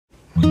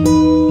Guys,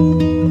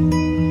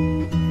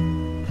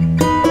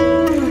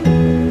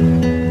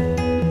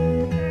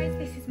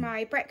 this is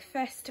my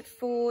breakfast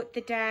for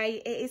the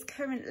day. It is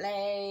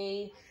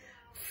currently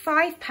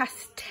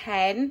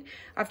 10:05.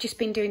 I've just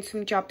been doing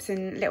some jobs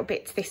and little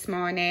bits this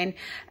morning.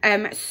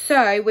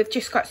 So we've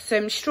just got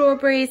some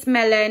strawberries,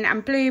 melon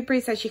and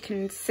blueberries, as you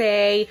can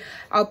see.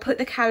 I'll put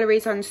the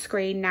calories on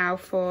screen now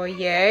for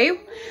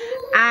you.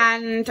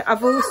 And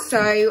I've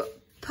also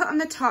put on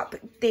the top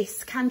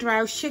this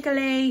Canderel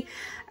Sugarly,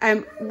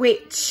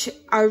 which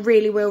I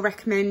really will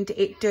recommend.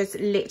 It does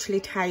literally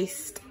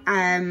taste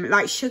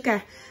like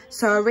sugar,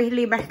 so I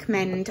really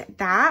recommend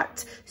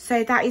that.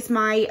 So that is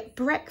my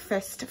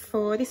breakfast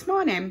for this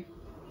morning.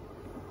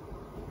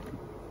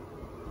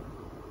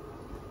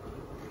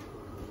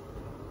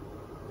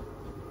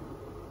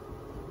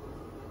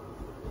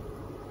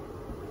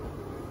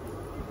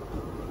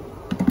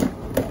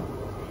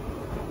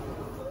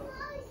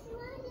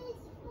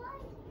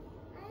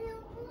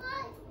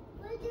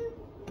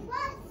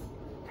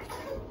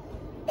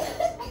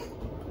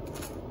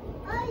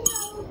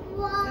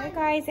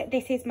 Guys,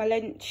 this is my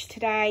lunch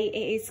today.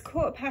 It is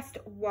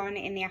 1:15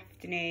 in the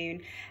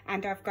afternoon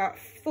and I've got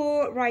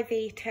 4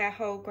 Ryvita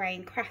whole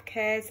grain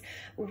crackers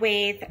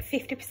with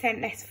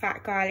 50% less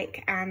fat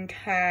garlic and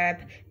herb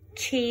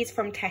cheese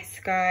from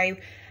Tesco.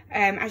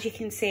 As you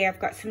can see, I've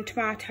got some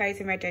tomatoes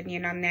and red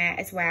onion on there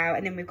as well,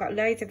 and then we've got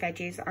loads of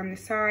veggies on the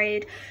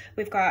side.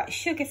 We've got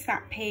sugar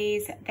snap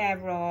peas, they're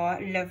raw,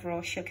 love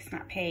raw sugar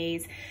snap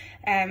peas,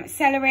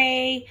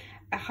 celery,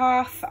 a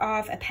half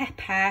of a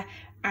pepper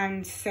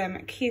and some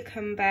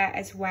cucumber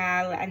as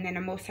well. And then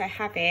I'm also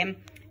having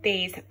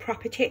these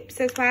proper chips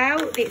as well.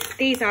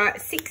 These are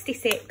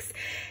 66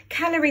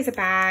 calories a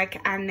bag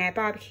and they're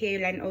barbecue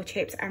lentil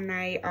chips and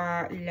they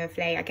are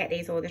lovely. I get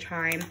these all the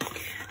time.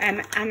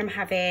 And I'm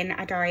having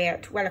a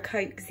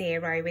Coke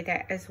Zero with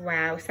it as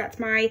well. So that's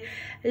my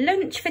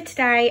lunch for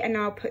today and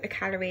I'll put the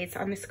calories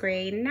on the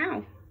screen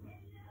now.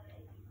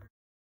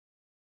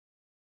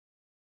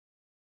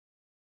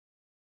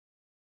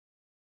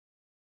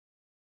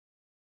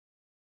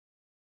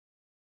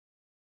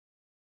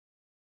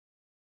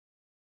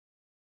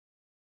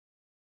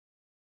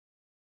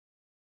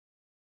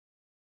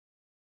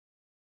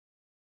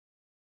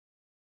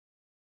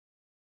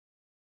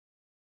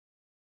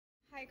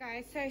 Hi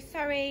guys, so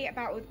sorry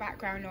about all the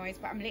background noise,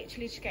 but I'm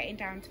literally just getting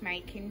down to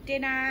making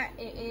dinner.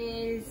 It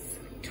is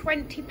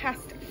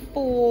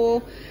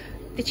 4:20.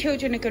 The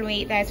children are going to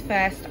eat theirs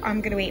first.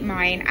 I'm going to eat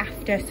mine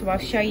after, so I'll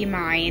show you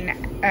mine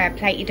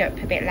plated up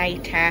a bit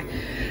later.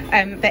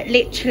 But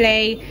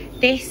literally,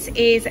 this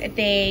is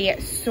the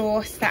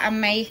sauce that I'm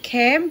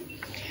making.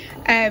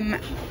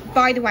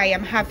 By the way,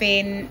 I'm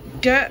having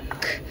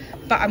duck,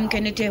 but I'm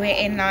going to do it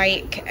in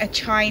like a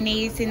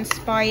Chinese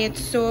inspired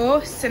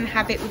sauce and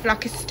have it with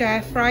like a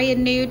stir fry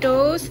and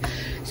noodles.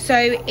 So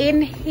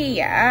in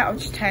here, I'll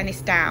just turn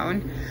this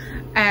down.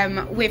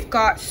 We've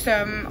got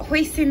some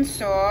hoisin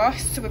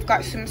sauce, we've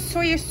got some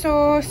soya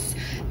sauce,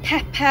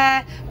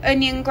 pepper,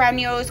 onion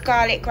granules,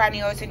 garlic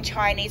granules and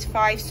Chinese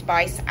 5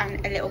 spice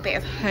and a little bit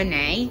of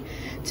honey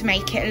to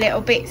make it a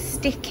little bit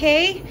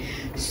sticky.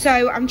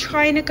 So I'm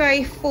trying to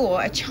go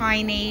for a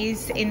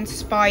Chinese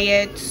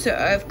inspired sort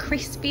of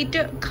crispy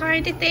duck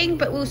kind of thing,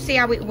 but we'll see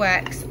how it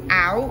works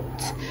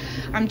out.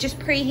 I'm just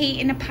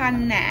preheating a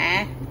pan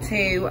there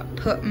to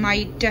put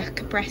my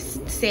duck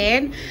breasts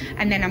in,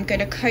 and then I'm going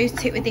to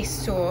coat it with this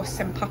sauce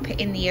and pop it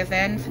in the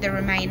oven for the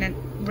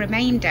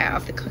remainder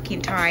of the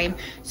cooking time.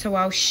 So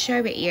I'll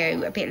show it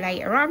you a bit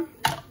later on.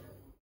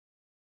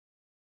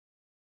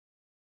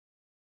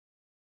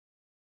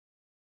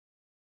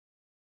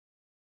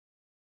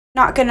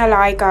 Not gonna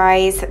lie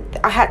guys,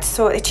 I had to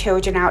sort the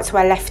children out, so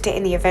I left it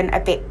in the oven a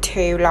bit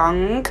too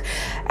long,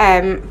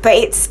 but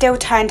it still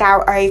turned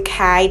out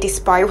okay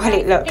despite what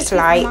it looks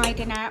like. This is my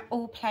dinner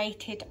all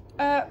plated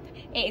up.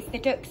 It is the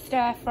duck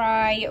stir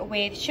fry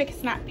with sugar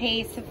snap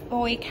peas,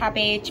 savoy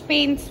cabbage,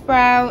 bean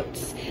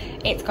sprouts.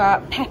 It's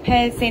got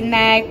peppers in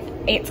there,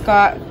 it's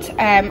got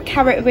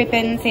carrot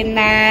ribbons in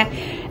there,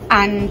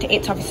 and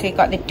it's obviously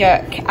got the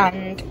duck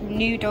and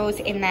noodles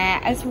in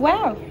there as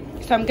well.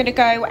 So I'm gonna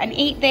go and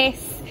eat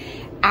this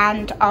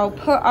and I'll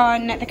put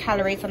on the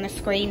calories on the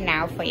screen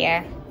now for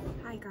you.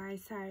 Hi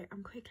guys, so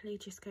I'm quickly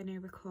just going to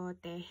record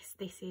this.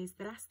 This is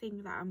the last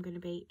thing that I'm going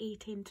to be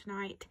eating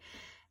tonight.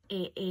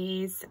 It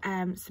is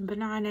some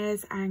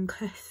bananas and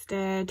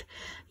custard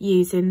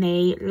using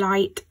the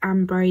light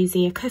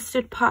ambrosia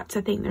custard pots.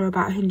 I think they're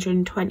about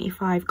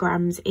 125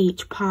 grams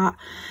each pot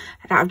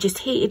that I've just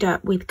heated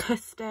up with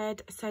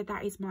custard. So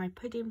that is my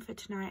pudding for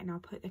tonight and I'll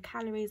put the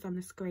calories on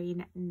the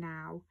screen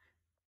now.